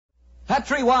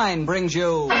Petri Wine brings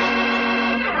you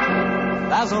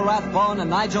Basil Rathbone and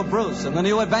Nigel Bruce in the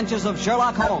new adventures of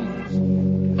Sherlock Holmes.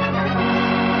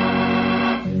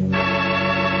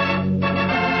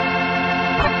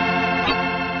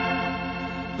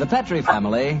 The Petri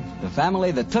family, the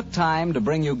family that took time to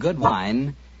bring you good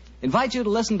wine, invite you to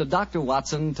listen to Dr.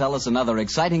 Watson tell us another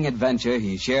exciting adventure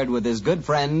he shared with his good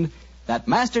friend, that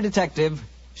master detective,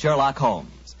 Sherlock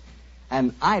Holmes.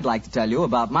 And I'd like to tell you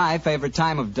about my favorite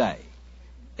time of day.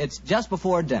 It's just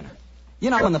before dinner. You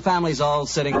know, when the family's all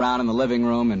sitting around in the living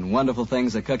room and wonderful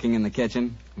things are cooking in the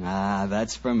kitchen?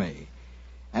 That's for me.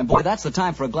 And boy, that's the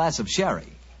time for a glass of sherry.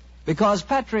 Because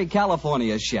Petri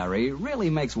California sherry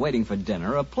really makes waiting for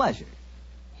dinner a pleasure.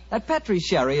 That Petri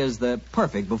sherry is the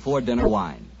perfect before-dinner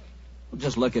wine.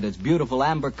 Just look at its beautiful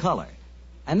amber color.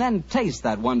 And then taste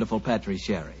that wonderful Petri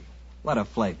sherry. What a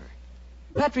flavor.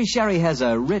 Petri sherry has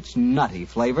a rich, nutty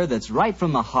flavor that's right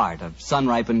from the heart of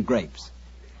sun-ripened grapes.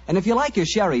 And if you like your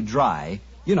sherry dry,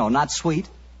 not sweet,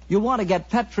 you'll want to get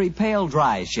Petri Pale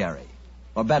Dry Sherry.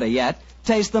 Or better yet,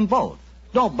 taste them both.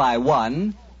 Don't buy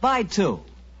one, buy two.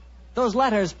 Those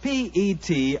letters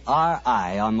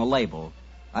P-E-T-R-I on the label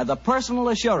are the personal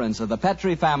assurance of the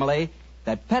Petri family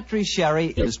that Petri sherry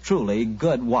is truly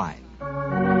good wine.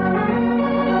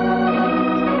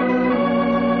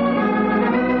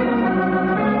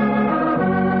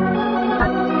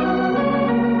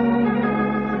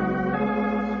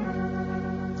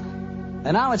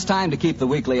 And now it's time to keep the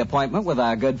weekly appointment with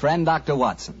our good friend, Dr.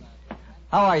 Watson.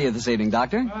 How are you this evening,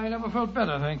 Doctor? I never felt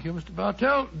better, thank you, Mr.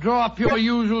 Bartell. Draw up your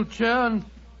usual chair and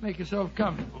make yourself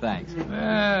comfortable. Thanks.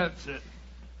 That's it.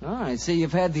 Oh, I see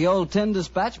you've had the old tin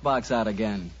dispatch box out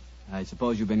again. I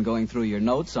suppose you've been going through your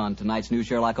notes on tonight's new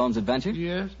Sherlock Holmes adventure?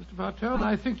 Yes, Mr. Bartell, and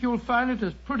I think you'll find it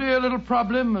as pretty a little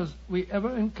problem as we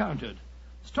ever encountered.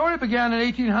 The story began in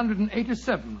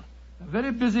 1887, a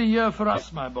very busy year for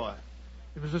us, my boy.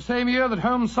 It was the same year that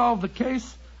Holmes solved the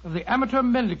case of the Amateur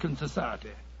Mendicant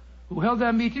Society, who held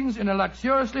their meetings in a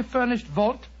luxuriously furnished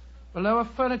vault below a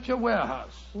furniture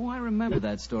warehouse. Oh, I remember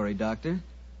that story, Doctor.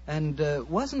 And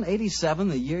wasn't 87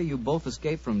 the year you both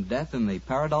escaped from death in the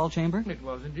Paradol chamber? It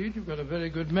was indeed. You've got a very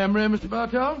good memory, Mr.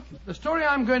 Bartell. The story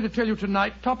I'm going to tell you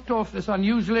tonight topped off this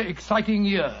unusually exciting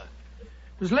year.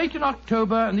 It was late in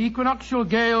October, and the equinoctial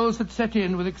gales had set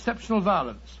in with exceptional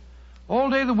violence. All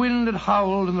day the wind had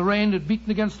howled and the rain had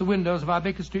beaten against the windows of our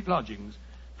Baker Street lodgings.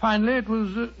 Finally, it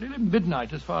was nearly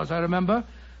midnight, as far as I remember.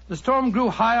 The storm grew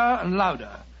higher and louder,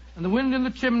 and the wind in the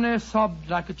chimney sobbed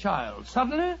like a child.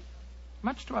 Suddenly,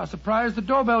 much to our surprise, the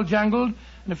doorbell jangled,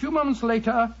 and a few moments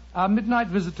later, our midnight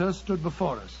visitor stood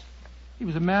before us. He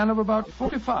was a man of about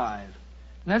 45,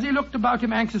 and as he looked about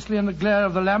him anxiously in the glare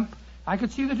of the lamp, I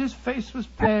could see that his face was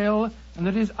pale and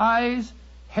that his eyes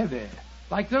heavy,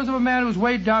 like those of a man who was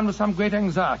weighed down with some great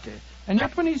anxiety. And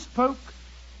yet when he spoke,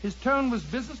 his tone was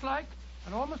businesslike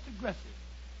and almost aggressive.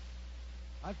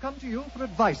 I've come to you for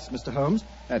advice, Mr. Holmes.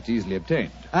 That's easily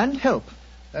obtained. And help.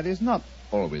 That is not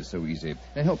always so easy.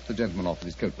 Help the gentleman off with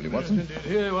his coat, will you, Watson? Yes,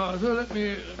 indeed. Here you are, sir. Let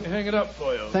me hang it up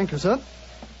for you. Thank you, sir.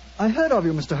 I heard of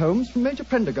you, Mr. Holmes, from Major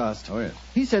Prendergast. Oh, yes.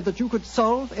 He said that you could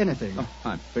solve anything. Oh,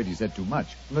 I'm afraid he said too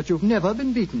much. But you've never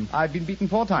been beaten. I've been beaten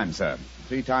 4 times, sir.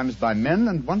 3 times by men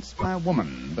and once by a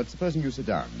woman. But supposing you sit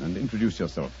down and introduce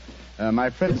yourself.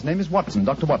 My friend's name is Watson,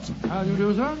 Dr. Watson. How do you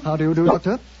do, sir? How do you do,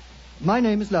 Doctor? My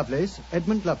name is Lovelace,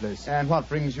 Edmund Lovelace. And what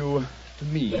brings you to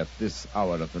me at this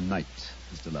hour of the night,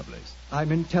 Mr. Lovelace?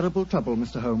 I'm in terrible trouble,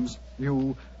 Mr. Holmes.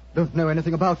 You don't know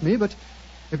anything about me, but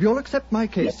if you'll accept my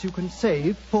case, you can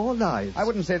save 4 lives. I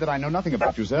wouldn't say that I know nothing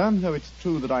about you, sir, though it's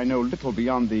true that I know little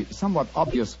beyond the somewhat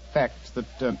obvious fact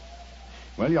that,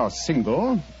 you're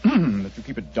single, that you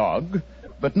keep a dog,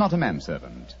 but not a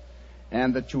manservant,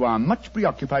 and that you are much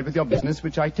preoccupied with your business,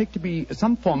 which I take to be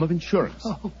some form of insurance.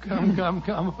 Oh, come.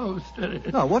 Oh, steady.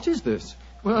 Now, what is this?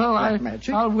 Well,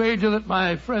 magic? I'll wager that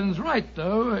my friend's right,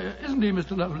 though. Isn't he,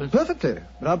 Mr. Lovelace? Perfectly.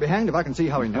 But I'll be hanged if I can see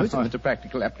how he knows Oh, it. it's a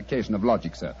practical application of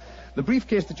logic, sir. The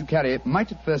briefcase that you carry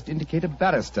might at first indicate a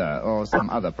barrister or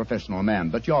some other professional man,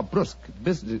 but your brusque,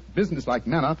 business-like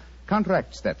manner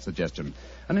counteracts that suggestion.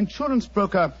 An insurance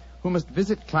broker who must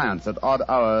visit clients at odd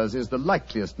hours is the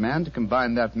likeliest man to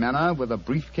combine that manner with a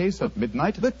briefcase at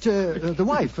midnight. But the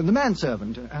wife and the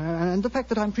manservant, and the fact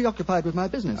that I'm preoccupied with my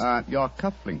business. Your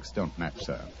cufflinks don't match,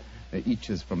 sir. Each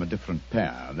is from a different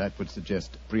pair. That would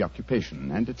suggest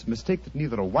preoccupation, and it's a mistake that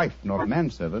neither a wife nor a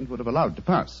manservant would have allowed to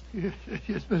pass.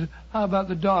 Yes, but how about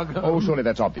the dog? Oh, surely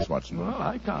that's obvious, Watson. Well,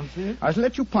 I can't see it. I shall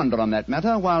let you ponder on that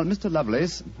matter while Mr.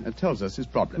 Lovelace tells us his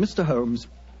problem. Mr. Holmes,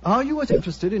 are you as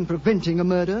interested in preventing a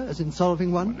murder as in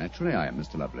solving one? Well, naturally I am,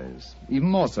 Mr. Lovelace. Even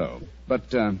more so. But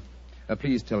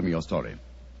please tell me your story.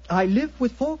 I live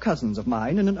with 4 cousins of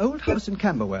mine in an old house in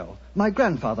Camberwell. My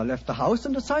grandfather left the house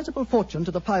and a sizable fortune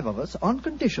to the 5 of us on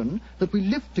condition that we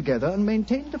lived together and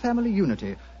maintained a family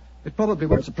unity. It probably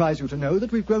won't surprise you to know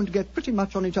that we've grown to get pretty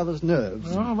much on each other's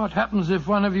nerves. Well, what happens if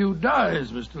one of you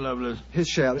dies, Mr. Lovelace? His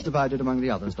share is divided among the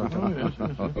others, Doctor. Oh, yes,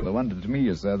 yes, yes. The wonder to me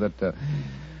is, sir, that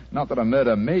not that a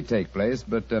murder may take place,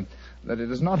 but that it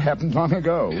has not happened long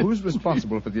ago. Who's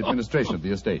responsible for the administration of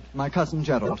the estate? My cousin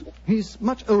Gerald. He's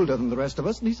much older than the rest of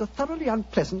us, and he's a thoroughly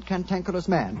unpleasant, cantankerous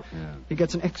man. Yeah. He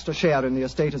gets an extra share in the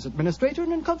estate as administrator,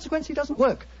 and in consequence he doesn't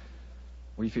work.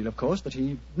 We feel, of course, that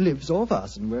he lives off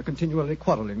us, and we're continually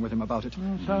quarrelling with him about it.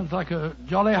 Sounds like a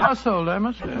jolly household, I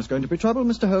must say. There's going to be trouble,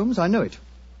 Mr. Holmes, I know it.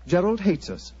 Gerald hates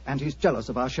us, and he's jealous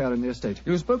of our share in the estate.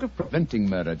 You spoke of preventing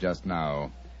murder just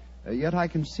now. Yet I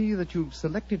can see that you've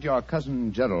selected your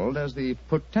cousin Gerald as the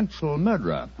potential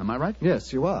murderer. Am I right?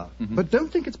 Yes, you are. Mm-hmm. But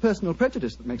don't think it's personal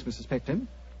prejudice that makes me suspect him.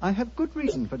 I have good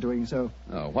reason for doing so.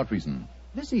 Oh, what reason?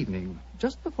 This evening,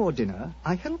 just before dinner,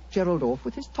 I helped Gerald off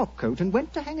with his top coat and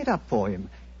went to hang it up for him.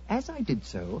 As I did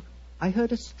so, I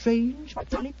heard a strange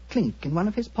metallic clink in one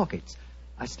of his pockets.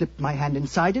 I slipped my hand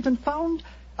inside it and found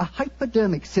a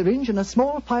hypodermic syringe and a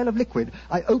small phial of liquid.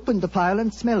 I opened the phial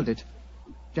and smelled it.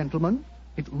 Gentlemen,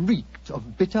 it reeked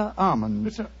of bitter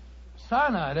almonds. Bitter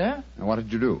cyanide, eh? And what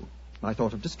did you do? I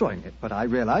thought of destroying it, but I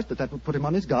realized that would put him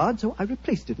on his guard, so I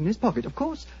replaced it in his pocket. Of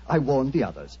course, I warned the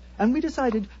others, and we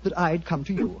decided that I'd come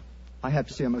to you. I had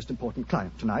to see a most important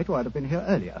client tonight, or I'd have been here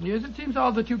earlier. Yes, it seems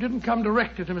odd that you didn't come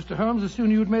directly to Mr. Holmes as soon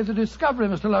as you'd made the discovery,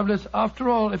 Mr. Lovelace. After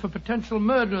all, if a potential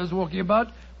murderer is walking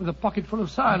about with a pocket full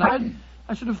of cyanide,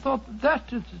 I should have thought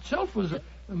that itself was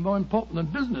more important than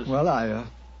business. Well,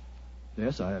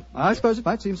 yes, I suppose it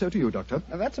might seem so to you, Doctor.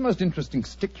 Now, that's a most interesting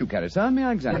stick you carry, sir. May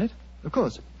I examine it? Of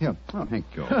course. Here. Oh, thank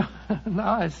you.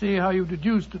 Now I see how you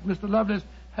deduced that Mr. Lovelace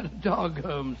had a dog,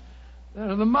 Holmes. There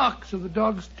are the marks of the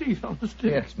dog's teeth on the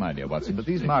stick. Yes, my dear Watson, but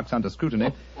these marks under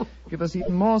scrutiny give us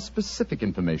even more specific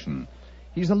information.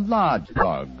 He's a large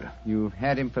dog. You've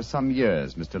had him for some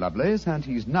years, Mr. Lovelace, and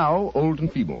he's now old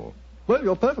and feeble. Well,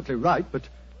 you're perfectly right, but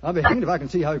I'll be hanged if I can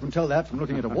see how you can tell that from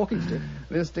looking at a walking stick.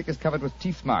 This stick is covered with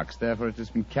teeth marks, therefore it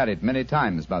has been carried many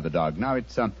times by the dog. Now,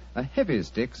 it's a heavy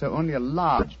stick, so only a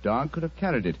large dog could have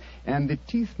carried it. And the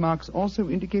teeth marks also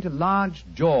indicate a large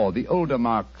jaw. The older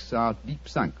marks are deep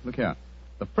sunk. Look here.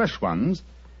 The fresh ones,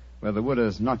 where the wood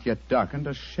is not yet darkened,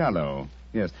 are shallow.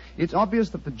 Yes, it's obvious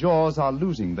that the jaws are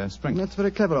losing their strength. That's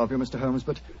very clever of you, Mr. Holmes,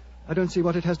 but I don't see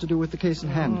what it has to do with the case in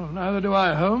hand. Oh, neither do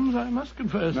I, Holmes, I must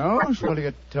confess. No, surely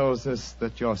it tells us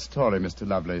that your story, Mr.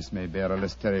 Lovelace, may bear a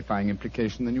less terrifying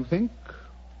implication than you think.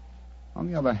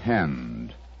 On the other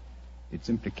hand, its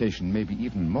implication may be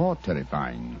even more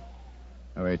terrifying.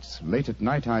 Oh, it's late at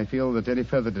night. I feel that any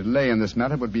further delay in this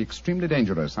matter would be extremely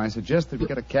dangerous. I suggest that we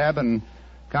get a cab and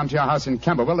come to your house in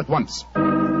Camberwell at once.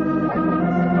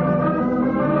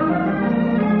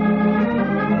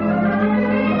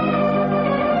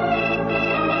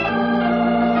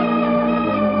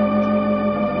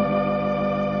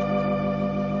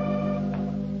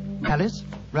 Alice,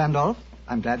 Randolph,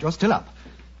 I'm glad you're still up.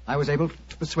 I was able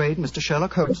to persuade Mr.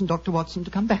 Sherlock Holmes and Dr. Watson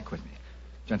to come back with me.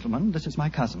 Gentlemen, this is my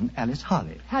cousin, Alice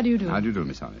Harley. How do you do? How do you do,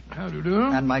 Miss Harley? How do you do?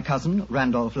 And my cousin,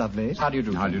 Randolph Lovelace. How do you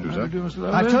do? How do you do, How sir? do you do, Mr.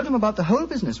 I've Lovelace? told him about the whole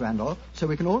business, Randolph, so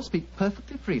we can all speak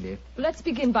perfectly freely. Let's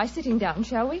begin by sitting down,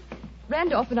 shall we?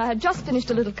 Randolph and I had just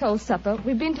finished a little cold supper.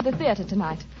 We've been to the theater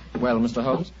tonight. Well, Mr.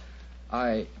 Holmes,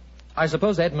 I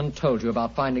suppose Edmund told you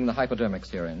about finding the hypodermic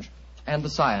syringe and the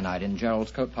cyanide in Gerald's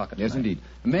coat pocket. Yes, tonight. indeed.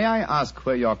 May I ask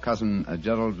where your cousin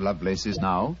Gerald Lovelace is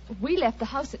now? We left the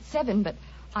house at 7, but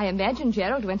I imagine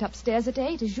Gerald went upstairs at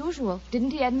 8, as usual.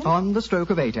 Didn't he, Edmund? On the stroke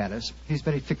of 8, Alice. He's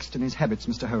very fixed in his habits,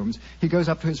 Mr. Holmes. He goes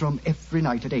up to his room every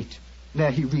night at 8.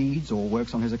 There he reads or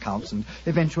works on his accounts and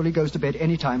eventually goes to bed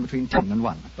any time between 10 and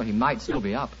 1. Well, he might still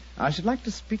be up. I should like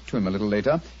to speak to him a little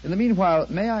later. In the meanwhile,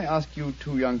 may I ask you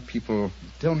two young people,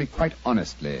 tell me quite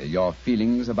honestly your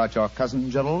feelings about your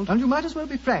cousin Gerald? And you might as well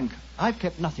be frank. I've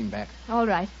kept nothing back. All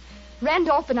right.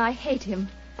 Randolph and I hate him.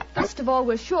 First of all,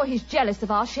 we're sure he's jealous of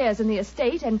our shares in the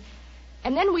estate, and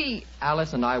then we...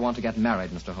 Alice and I want to get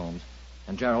married, Mr. Holmes,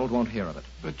 and Gerald won't hear of it.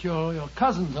 But you're your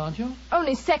cousins, aren't you?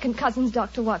 Only second cousins,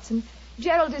 Dr. Watson.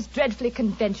 Gerald is dreadfully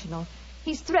conventional.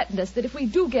 He's threatened us that if we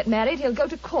do get married, he'll go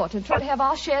to court and try to have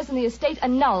our shares in the estate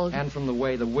annulled. And from the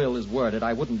way the will is worded,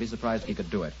 I wouldn't be surprised if he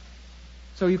could do it.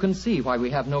 So you can see why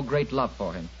we have no great love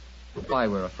for him, why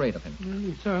we're afraid of him. Well,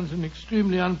 he sounds an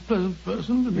extremely unpleasant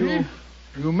person to me.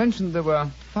 You mentioned there were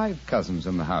 5 cousins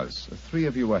in the house. 3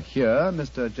 of you were here.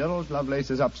 Mr. Gerald Lovelace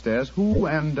is upstairs. Who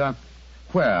and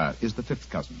where is the 5th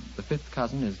cousin? The 5th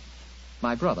cousin is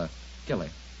my brother, Gilly.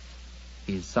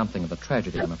 He's something of a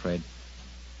tragedy, I'm afraid.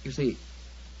 You see,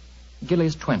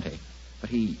 Gilly's 20, but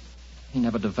he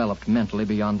never developed mentally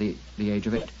beyond the age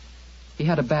of 8. He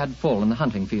had a bad fall in the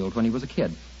hunting field when he was a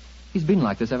kid. He's been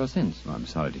like this ever since. Oh, I'm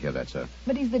sorry to hear that, sir.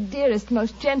 But he's the dearest,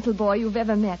 most gentle boy you've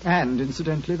ever met. And,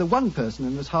 incidentally, the one person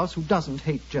in this house who doesn't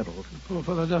hate Gerald. The poor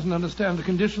fellow doesn't understand the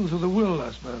conditions of the will,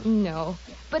 I suppose. No.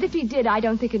 But if he did, I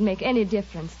don't think it'd make any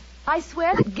difference. I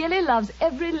swear that Gilly loves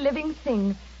every living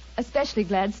thing, especially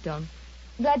Gladstone.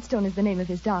 Gladstone is the name of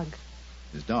his dog.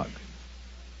 His dog?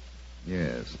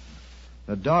 Yes.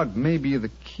 The dog may be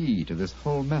the key to this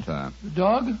whole matter. The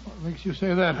dog? What makes you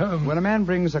say that, Holmes? When a man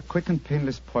brings a quick and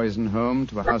painless poison home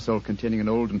to a household containing an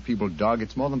old and feeble dog,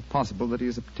 it's more than possible that he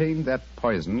has obtained that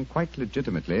poison, quite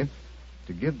legitimately,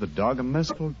 to give the dog a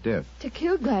merciful death. To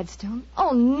kill Gladstone?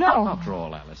 Oh, no. After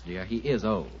all, Alice, dear, he is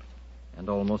old and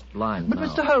almost blind But, now.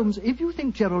 Mr. Holmes, if you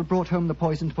think Gerald brought home the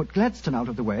poison to put Gladstone out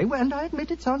of the way, well, and I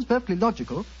admit it sounds perfectly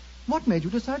logical, what made you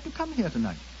decide to come here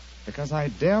tonight? Because I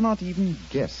dare not even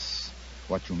guess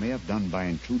what you may have done by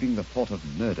intruding the thought of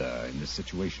murder in this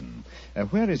situation.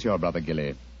 Where is your brother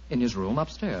Gilly? In his room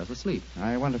upstairs, asleep.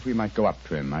 I wonder if we might go up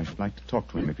to him. I should like to talk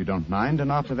to him, if you don't mind.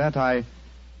 And after that, I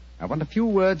want a few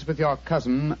words with your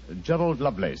cousin, Gerald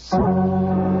Lovelace.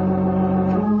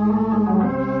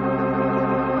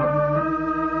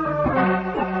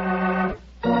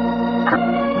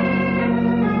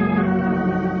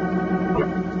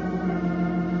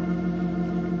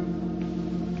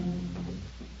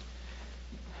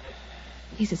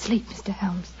 He's asleep, Mr.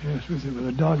 Holmes. Yes, with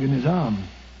a dog in his arm.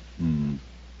 I'm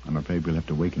afraid we'll have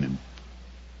to waken him.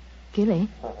 Gilly?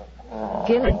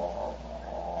 Gilly?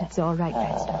 It's all right,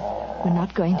 Gladstone. We're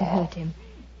not going to hurt him.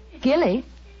 Gilly?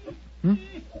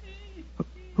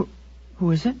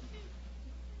 Who is it?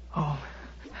 Oh,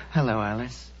 hello,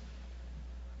 Alice.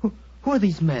 Who are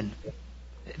these men?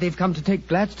 They've come to take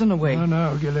Gladstone away.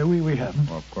 No, Gilly, we haven't.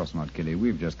 Oh, of course not, Gilly.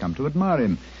 We've just come to admire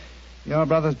him. Your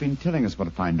brother's been telling us what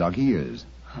a fine dog he is.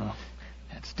 Oh,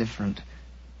 that's different.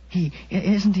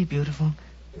 Isn't he beautiful?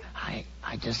 I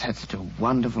just had such a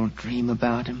wonderful dream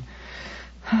about him.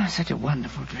 Such a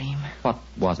wonderful dream. What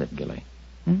was it, Gilly?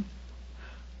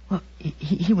 Well,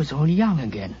 he was all young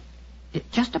again.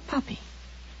 Just a puppy.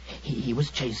 He was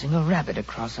chasing a rabbit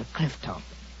across a cliff top.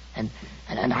 And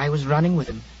I was running with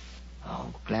him.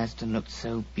 Oh, Gladstone looked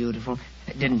so beautiful.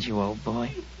 Didn't you, old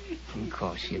boy? Of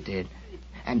course you did.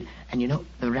 And you know,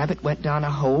 the rabbit went down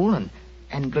a hole,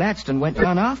 and Gladstone went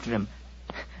down after him.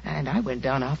 And I went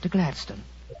down after Gladstone.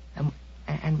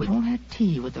 And we all had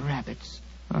tea with the rabbits.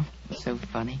 Oh, it was so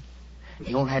funny.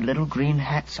 They all had little green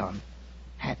hats on.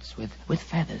 Hats with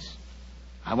feathers.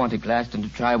 I wanted Gladstone to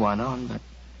try one on, but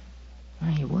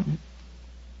he wouldn't.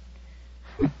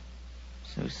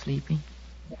 So sleepy.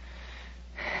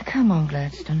 Come on,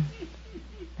 Gladstone.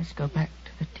 Let's go back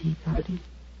to the tea party.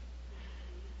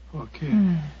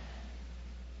 Okay.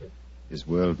 His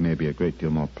world may be a great deal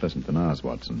more pleasant than ours,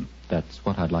 Watson. That's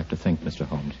what I'd like to think, Mr.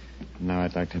 Holmes. Now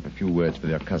I'd like to have a few words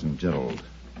with your cousin Gerald.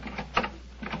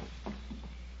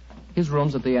 His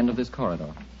room's at the end of this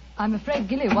corridor. I'm afraid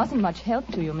Gilly wasn't much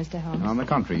help to you, Mr. Holmes. On the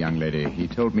contrary, young lady, he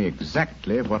told me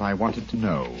exactly what I wanted to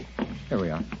know. Here we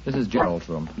are. This is Gerald's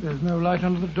room. There's no light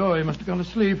under the door. He must have gone to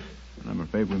sleep. And I'm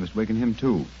afraid we must waken him,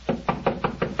 too.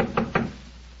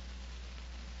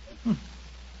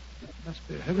 Must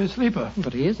be a heavy sleeper.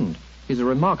 But he isn't. He's a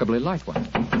remarkably light one.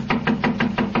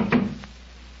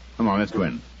 Come on, let's go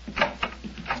in.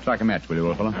 Strike a match, will you,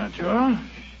 old fellow? Right you are.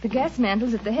 The gas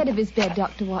mantle's at the head of his bed,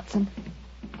 Dr. Watson.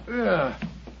 Yeah.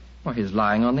 Well, he's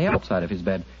lying on the outside of his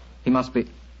bed. He must be...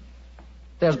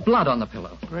 There's blood on the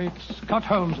pillow. Great Scott,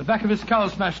 Holmes. The back of his skull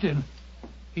smashed in.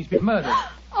 He's been murdered.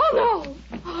 Oh,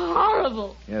 no.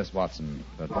 Horrible. Yes, Watson,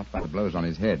 but not by the blows on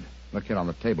his head. Look here on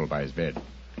the table by his bed.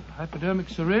 A hypodermic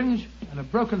syringe and a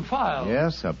broken file.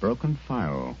 Yes, a broken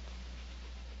file.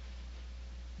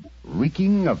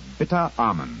 Reeking of bitter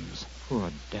almonds. Poor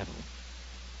devil.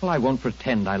 Well, I won't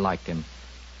pretend I liked him.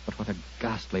 But what a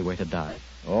ghastly way to die.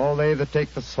 All they that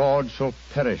take the sword shall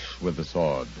perish with the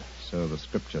sword. So the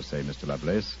scriptures say, Mr.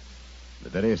 Lovelace. The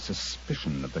very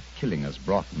suspicion of the killing has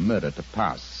brought murder to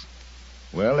pass.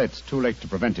 Well, it's too late to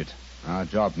prevent it. Our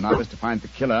job now is to find the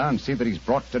killer and see that he's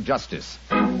brought to justice.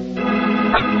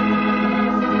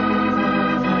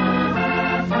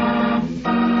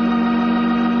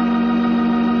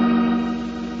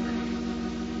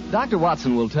 Dr.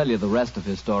 Watson will tell you the rest of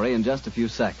his story in just a few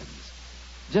seconds.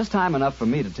 Just time enough for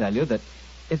me to tell you that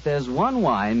if there's one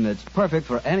wine that's perfect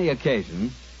for any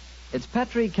occasion, it's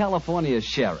Petri California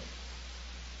Sherry.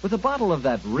 With a bottle of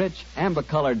that rich,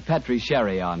 amber-colored Petri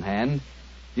Sherry on hand,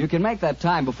 you can make that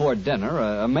time before dinner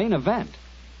a main event.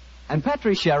 And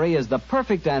Petri Sherry is the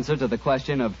perfect answer to the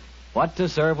question of what to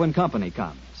serve when company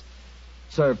comes.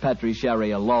 Serve Petri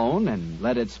Sherry alone and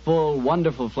let its full,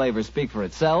 wonderful flavor speak for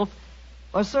itself,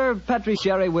 or serve Petri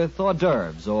Sherry with hors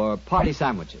d'oeuvres or party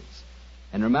sandwiches.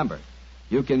 And remember,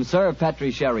 you can serve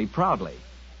Petri Sherry proudly,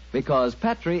 because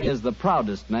Petri is the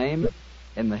proudest name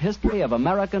in the history of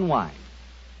American wine.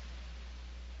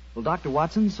 Well, Dr.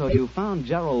 Watson, so you found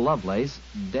Gerald Lovelace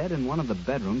dead in one of the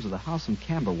bedrooms of the house in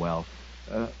Camberwell.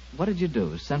 What did you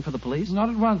do? Send for the police? Not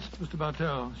at once, Mr.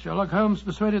 Bartell. Sherlock Holmes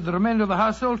persuaded the remainder of the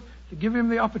household to give him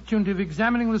the opportunity of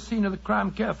examining the scene of the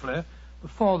crime carefully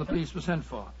before the police were sent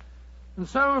for. And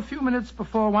so, a few minutes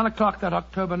before 1 o'clock that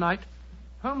October night,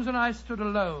 Holmes and I stood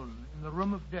alone in the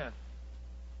room of death.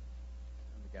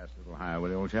 Turn the gas a little higher,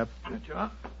 will you, old chap? There you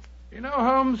are. You know,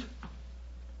 Holmes,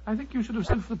 I think you should have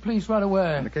sent for the police right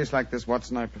away. In a case like this,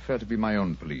 Watson, I prefer to be my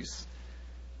own police.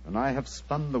 When I have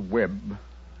spun the web,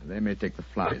 they may take the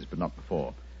flies, but not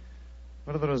before.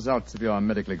 What are the results of your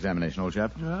medical examination, old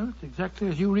chap? Well, it's exactly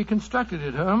as you reconstructed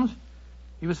it, Holmes.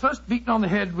 He was first beaten on the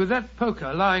head with that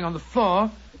poker lying on the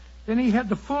floor. Then he had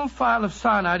the full phial of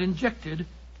cyanide injected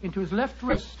into his left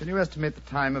wrist. Can you estimate the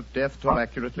time of death at all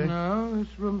accurately? No,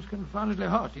 this room's confoundedly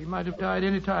hot. He might have died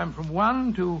any time from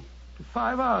 1 to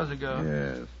 5 hours ago.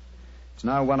 Yes. It's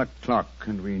now 1 o'clock,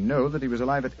 and we know that he was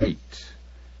alive at 8.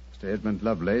 Mr. Edmund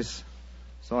Lovelace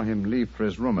saw him leave for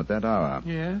his room at that hour.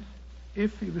 Yes,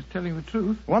 if he was telling the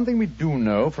truth. One thing we do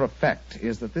know for a fact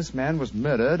is that this man was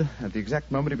murdered at the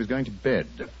exact moment he was going to bed.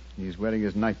 He's wearing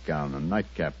his nightgown and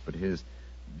nightcap, but his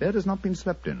bed has not been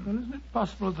slept in. Well, isn't it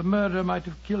possible that the murderer might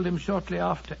have killed him shortly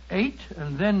after 8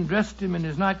 and then dressed him in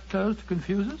his nightclothes to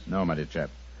confuse us? No, my dear chap.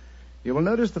 You will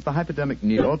notice that the hypodermic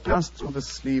needle passed through the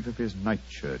sleeve of his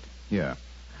nightshirt. Here.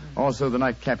 Also, the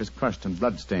nightcap is crushed and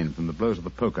bloodstained from the blows of the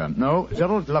poker. No,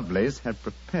 Gerald Lovelace had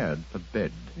prepared for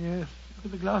bed. Yes. Look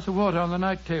at the glass of water on the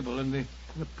night table and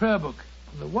the prayer book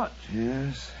and the watch.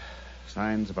 Yes.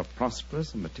 Signs of a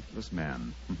prosperous and meticulous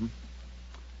man. Mm-hmm.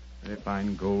 Very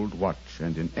fine gold watch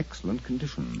and in excellent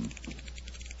condition.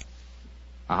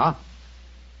 Aha.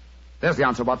 There's the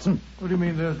answer, Watson. What do you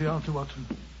mean there's the answer, Watson?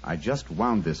 I just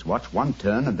wound this watch 1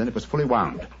 turn, and then it was fully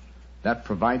wound. That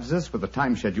provides us with a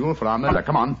time schedule for our murder.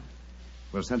 Come on.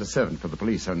 We'll send a servant for the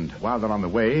police, and while they're on the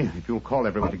way, if you'll call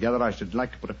everyone together, I should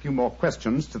like to put a few more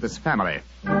questions to this family.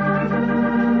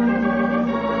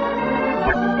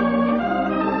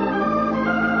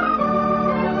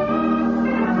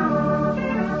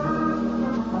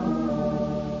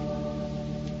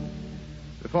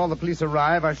 Before the police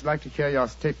arrive, I should like to hear your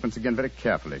statements again very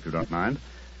carefully, if you don't mind.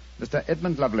 Mr.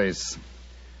 Edmund Lovelace,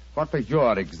 what were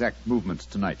your exact movements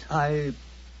tonight? I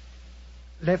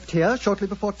left here shortly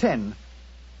before 10.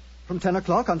 From 10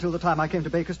 o'clock until the time I came to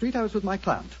Baker Street, I was with my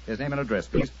client. His name and address,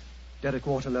 please. Derek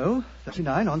Waterlow,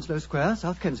 39 Onslow Square,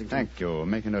 South Kensington. Thank you.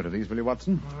 Make a note of these, will you,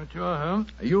 Watson? All right, you are, Holmes.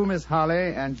 You, Miss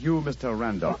Harley, and you, Mr.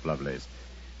 Randolph Lovelace,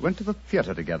 went to the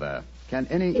theater together. Can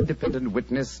any independent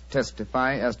witness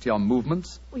testify as to your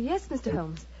movements? Well, yes, Mr.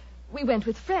 Holmes. We went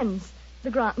with friends, the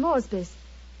Grant Moresbys.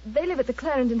 They live at the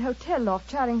Clarendon Hotel off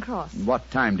Charing Cross.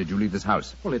 What time did you leave this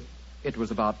house? Well, it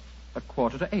was about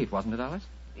 7:45, wasn't it, Alice?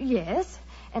 Yes.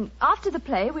 And after the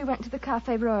play, we went to the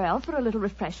Café Royal for a little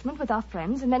refreshment with our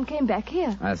friends and then came back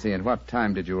here. I see. And what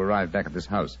time did you arrive back at this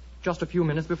house? Just a few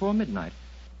minutes before midnight.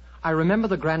 I remember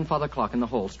the grandfather clock in the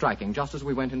hall striking just as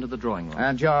we went into the drawing room.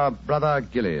 And your brother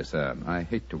Gilly, sir. I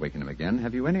hate to waken him again.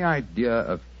 Have you any idea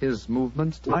of his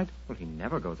movements tonight? Well, he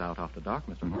never goes out after dark,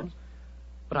 Mr. Holmes.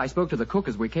 But I spoke to the cook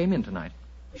as we came in tonight.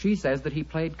 She says that he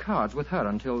played cards with her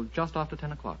until just after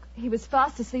 10 o'clock. He was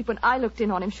fast asleep when I looked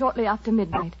in on him shortly after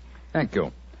midnight. Thank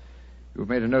you. You've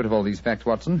made a note of all these facts,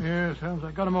 Watson? Yes, Holmes,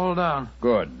 I got them all down.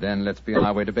 Good. Then let's be on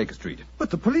our way to Baker Street. But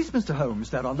the police, Mr.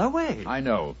 Holmes, they're on their way. I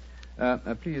know.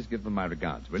 Please give them my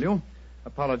regards, will you?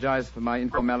 Apologize for my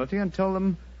informality and tell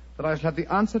them that I shall have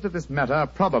the answer to this matter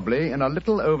probably in a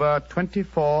little over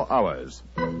 24 hours.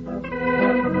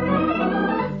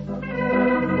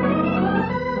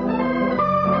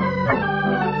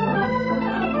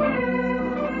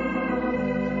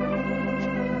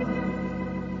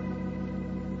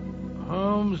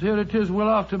 Holmes, here it is well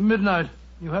after midnight.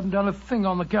 You haven't done a thing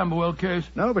on the Camberwell case.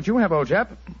 No, but you have, old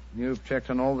chap. You've checked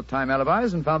on all the time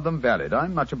alibis and found them valid.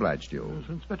 I'm much obliged to you. Yes,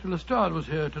 Inspector Lestrade was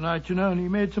here tonight, you know, and he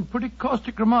made some pretty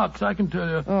caustic remarks, I can tell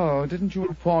you. Oh, didn't you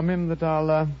inform him that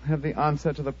I'll have the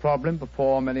answer to the problem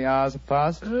before many hours have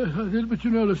passed? Yes, I did, but you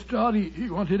know, Lestrade, he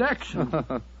wanted action.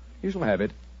 You shall have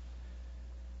it.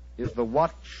 Is the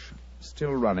watch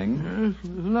still running? Yes,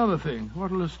 there's another thing.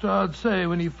 What'll Lestrade say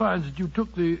when he finds that you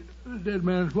took the dead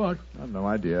man's watch? I've no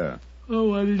idea. Oh,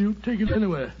 why did you take it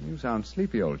anywhere? You sound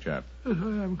sleepy, old chap. Yes,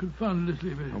 I am confoundedly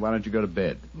sleepy. Well, why don't you go to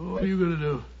bed? What are you going to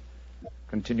do?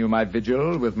 Continue my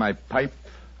vigil with my pipe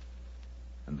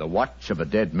and the watch of a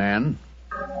dead man.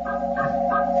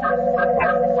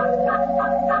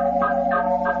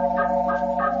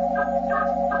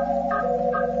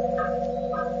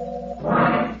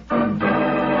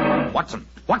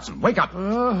 Watson, wake up!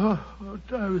 What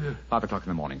time is it? 5 o'clock in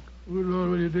the morning. Good Lord,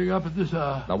 what are you doing up at this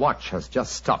hour? The watch has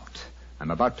just stopped.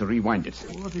 I'm about to rewind it.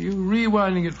 What are you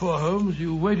rewinding it for, Holmes?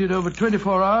 You waited over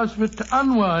 24 hours for it to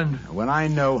unwind. When I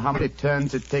know how many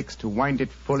turns it takes to wind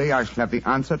it fully, I shall have the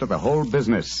answer to the whole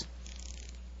business.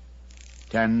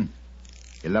 10,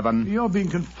 11... You're being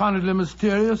confoundedly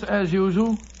mysterious, as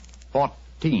usual.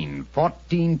 14.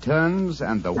 14 turns,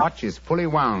 and the watch is fully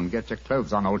wound. Get your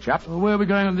clothes on, old chap. Well, where are we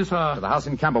going on this hour? To the house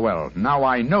in Camberwell. Now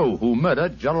I know who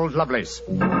murdered Gerald Lovelace.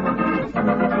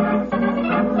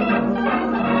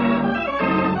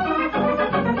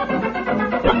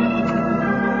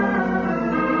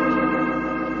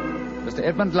 Mr.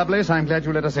 Edmund Lovelace, I'm glad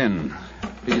you let us in.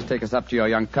 Please take us up to your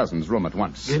young cousin's room at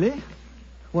once. Gilly?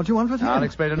 What do you want with him? I'll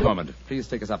explain in a moment. Please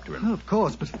take us up to him. Oh, of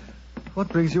course, but what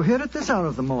brings you here at this hour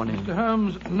of the morning? Mr.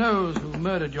 Holmes knows who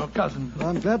murdered your cousin. Well,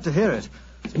 I'm glad to hear it.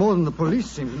 It's more than the police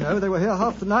seem to know. They were here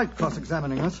half the night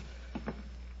cross-examining us.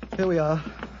 Here we are.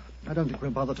 I don't think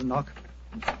we'll bother to knock.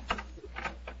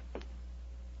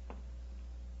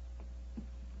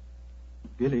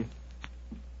 Gilly?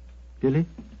 Gilly?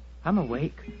 I'm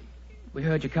awake. We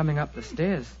heard you coming up the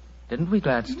stairs, didn't we,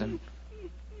 Gladstone?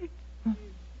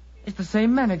 It's the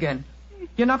same man again.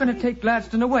 You're not going to take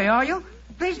Gladstone away, are you?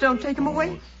 Please don't take him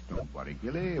away. Don't worry,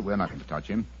 Gilly. We're not going to touch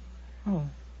him. Oh,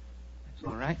 that's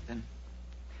all right, then.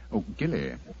 Oh,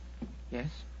 Gilly, Yes,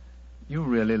 you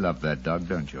really love that dog,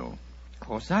 don't you? of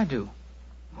course I do.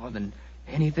 More than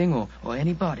anything or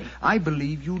anybody. I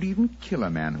believe you'd even kill a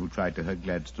man who tried to hurt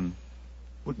Gladstone.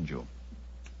 Wouldn't you?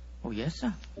 Oh, yes,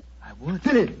 sir. I would.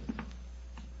 Gilly!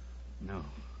 No.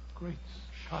 Great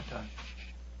Scott.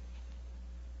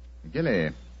 Gilly,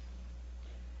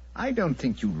 I don't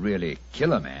think you'd really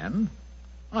kill a man.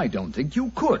 I don't think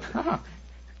you could. Oh,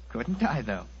 couldn't I,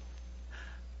 though?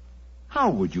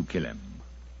 How would you kill him?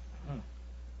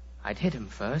 I'd hit him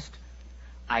first.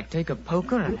 I'd take a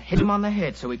poker and hit him on the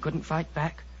head so he couldn't fight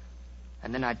back.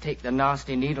 And then I'd take the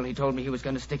nasty needle he told me he was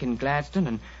going to stick in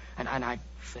Gladstone, and I'd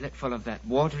fill it full of that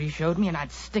water he showed me, and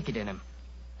I'd stick it in him.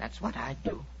 That's what I'd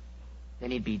do.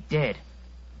 Then he'd be dead.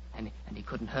 And he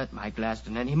couldn't hurt my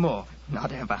Gladstone anymore.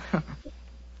 Not ever.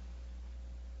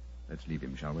 Let's leave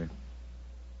him, shall we?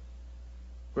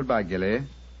 Goodbye, Gilly.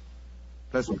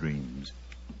 Pleasant dreams.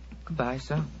 Goodbye,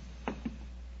 sir.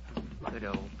 Good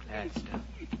old Gladstone.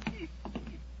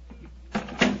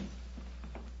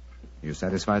 You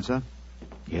satisfied, sir?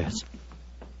 Yes.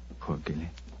 Poor Gilly.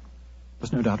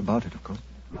 There's no doubt about it, of course.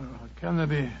 Can there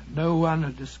be no one to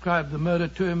describe the murder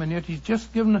to him, and yet he's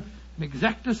just given an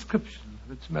exact description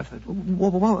of its method?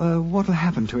 What'll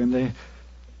happen to him?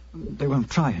 They won't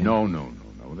try him. No.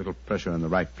 A little pressure in the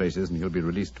right places, and he'll be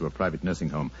released to a private nursing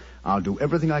home. I'll do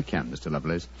everything I can, Mr.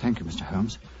 Lovelace. Thank you, Mr.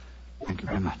 Holmes. Thank you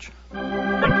very much.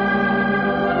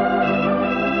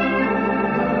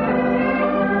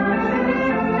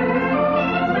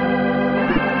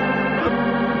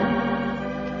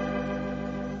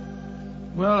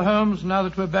 Well, Holmes, now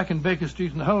that we're back in Baker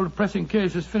Street and the whole depressing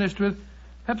case is finished with,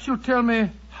 perhaps you'll tell me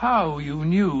how you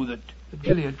knew that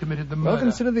Gilly had committed the murder. Well,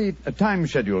 consider the time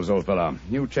schedules, old fellow.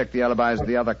 You checked the alibis of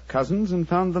the other cousins and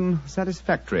found them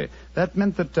satisfactory. That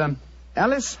meant that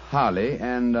Alice Harley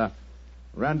and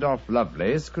Randolph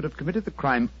Lovelace could have committed the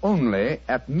crime only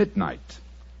at midnight.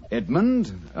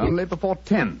 Edmund only before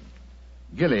 10.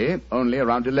 Gilly only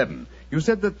around 11. You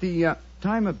said that the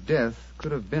time of death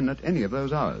could have been at any of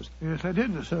those hours. Yes, I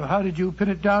did. So how did you pin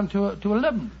it down to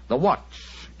 11? The watch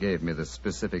gave me the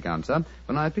specific answer.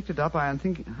 When I picked it up, I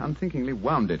unthinkingly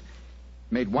wound it.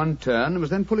 Made one turn and was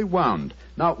then fully wound.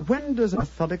 Now, when does a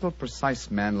methodical,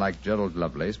 precise man like Gerald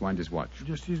Lovelace wind his watch?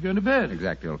 Just as he's going to bed.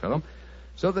 Exactly, old fellow.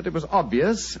 So that it was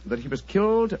obvious that he was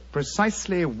killed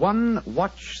precisely one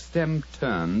watch stem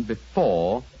turn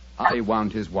before I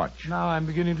wound his watch. Now I'm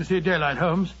beginning to see daylight,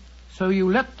 Holmes. So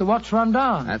you let the watch run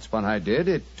down? That's what I did.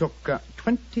 It took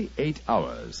 28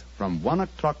 hours, from 1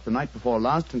 o'clock the night before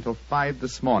last until 5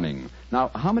 this morning. Now,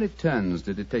 how many turns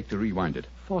did it take to rewind it?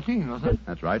 14, wasn't it?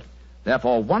 That's right.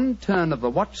 Therefore, one turn of the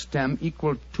watch stem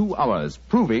equaled 2 hours,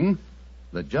 proving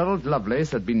that Gerald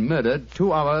Lovelace had been murdered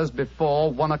 2 hours before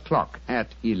 1 o'clock at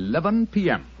 11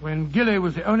 p.m. When Gilly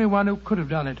was the only one who could have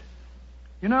done it.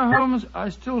 You know, Holmes, I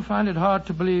still find it hard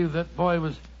to believe that boy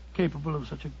was capable of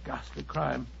such a ghastly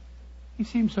crime. He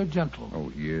seems so gentle. Oh,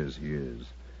 he is.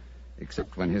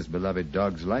 Except when his beloved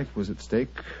dog's life was at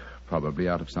stake, probably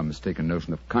out of some mistaken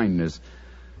notion of kindness.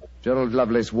 Gerald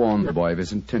Lovelace warned the boy of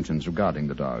his intentions regarding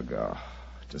the dog.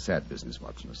 It's a sad business,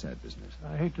 Watson, a sad business.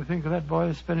 I hate to think of that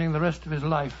boy spending the rest of his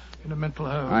life in a mental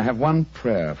home. I have one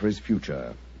prayer for his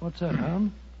future. What's that,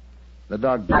 Holmes? The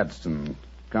dog Gladstone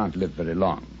can't live very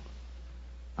long.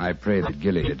 I pray that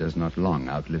Gilly does not long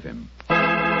outlive him.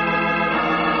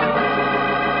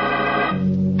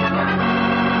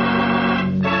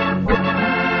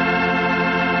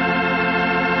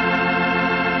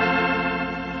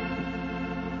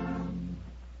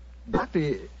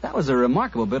 Doctor, that was a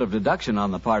remarkable bit of deduction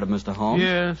on the part of Mr. Holmes.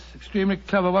 Yes, extremely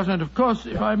clever, wasn't it? Of course,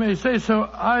 if I may say so,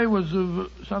 I was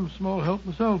of some small help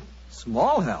myself.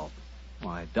 Small help?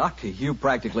 Why, Doctor, you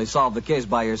practically solved the case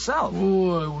by yourself.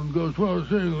 Oh, I wouldn't go as far as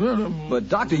saying that. But,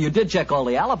 Doctor, you did check all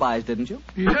the alibis, didn't you?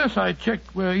 Yes, I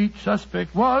checked where each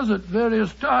suspect was at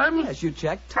various times. Yes, you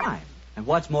checked time. And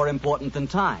what's more important than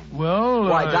time? Well,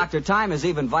 Why, Doctor, time is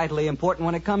even vitally important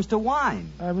when it comes to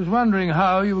wine. I was wondering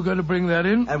how you were going to bring that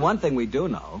in. And one thing we do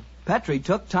know, Petrie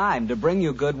took time to bring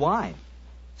you good wine.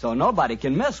 So nobody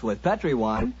can miss with Petrie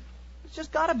wine. It's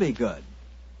just got to be good.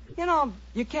 You know,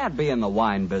 you can't be in the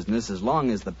wine business as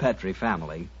long as the Petrie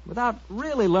family without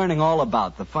really learning all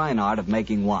about the fine art of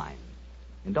making wine.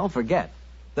 And don't forget,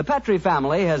 the Petrie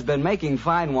family has been making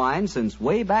fine wine since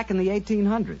way back in the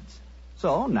 1800s.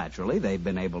 So, naturally, they've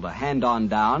been able to hand on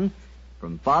down,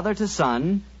 from father to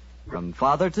son,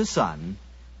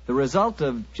 the result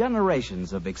of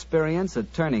generations of experience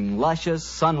at turning luscious,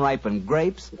 sun-ripened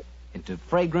grapes into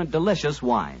fragrant, delicious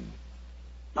wine.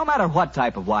 No matter what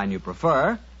type of wine you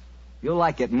prefer, you'll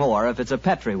like it more if it's a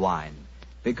Petrie wine,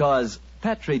 because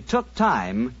Petrie took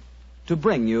time to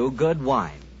bring you good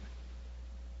wine.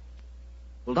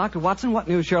 Well, Dr. Watson, what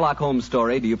new Sherlock Holmes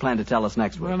story do you plan to tell us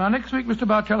next week? Well, now, next week, Mr.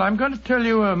 Bartell, I'm going to tell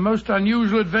you a most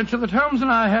unusual adventure that Holmes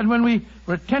and I had when we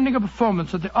were attending a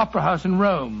performance at the Opera House in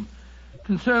Rome. It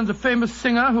concerns a famous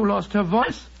singer who lost her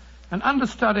voice, an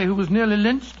understudy who was nearly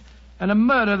lynched, and a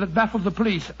murder that baffled the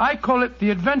police. I call it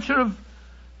The Adventure of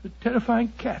the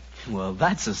Terrifying Cat. Well,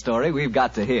 that's a story we've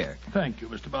got to hear. Thank you,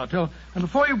 Mr. Bartell. And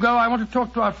before you go, I want to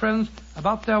talk to our friends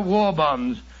about their war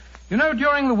bonds. You know,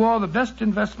 during the war, the best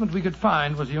investment we could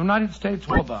find was a United States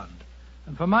war bond.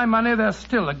 And for my money, they're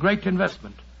still a great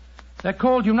investment. They're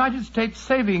called United States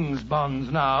savings bonds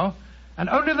now, and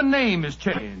only the name is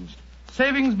changed.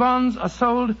 Savings bonds are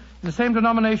sold in the same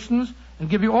denominations and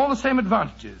give you all the same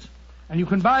advantages. And you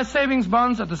can buy savings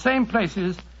bonds at the same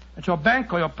places at your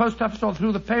bank or your post office or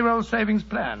through the payroll savings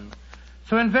plan.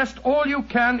 So invest all you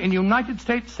can in United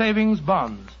States savings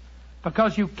bonds,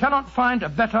 because you cannot find a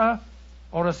better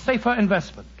or a safer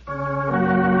investment.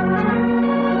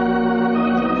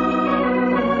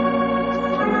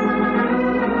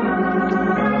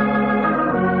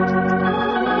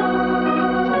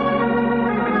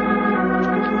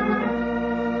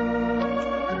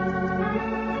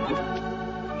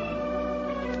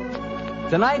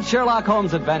 Tonight's Sherlock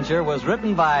Holmes adventure was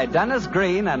written by Dennis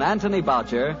Green and Anthony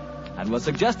Boucher and was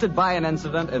suggested by an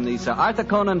incident in the Sir Arthur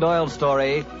Conan Doyle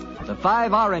story, The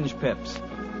 5 Orange Pips.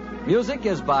 Music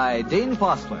is by Dean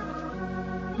Fostler.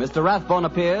 Mr. Rathbone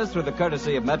appears through the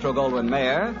courtesy of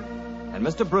Metro-Goldwyn-Mayer, and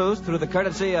Mr. Bruce through the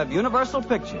courtesy of Universal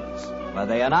Pictures, where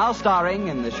they are now starring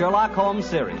in the Sherlock Holmes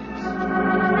series.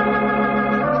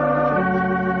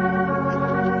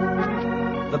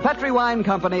 The Petrie Wine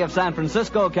Company of San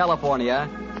Francisco, California,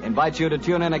 invites you to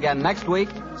tune in again next week,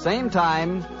 same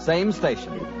time, same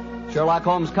station. Sherlock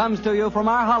Holmes comes to you from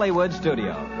our Hollywood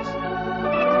studios.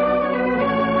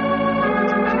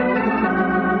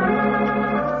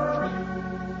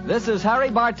 This is Harry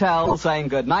Bartell saying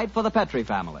good night for the Petrie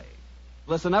family.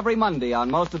 Listen every Monday on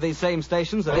most of these same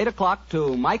stations at 8 o'clock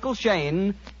to Michael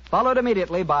Shayne, followed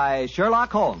immediately by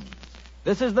Sherlock Holmes.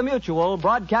 This is the Mutual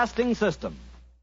Broadcasting System.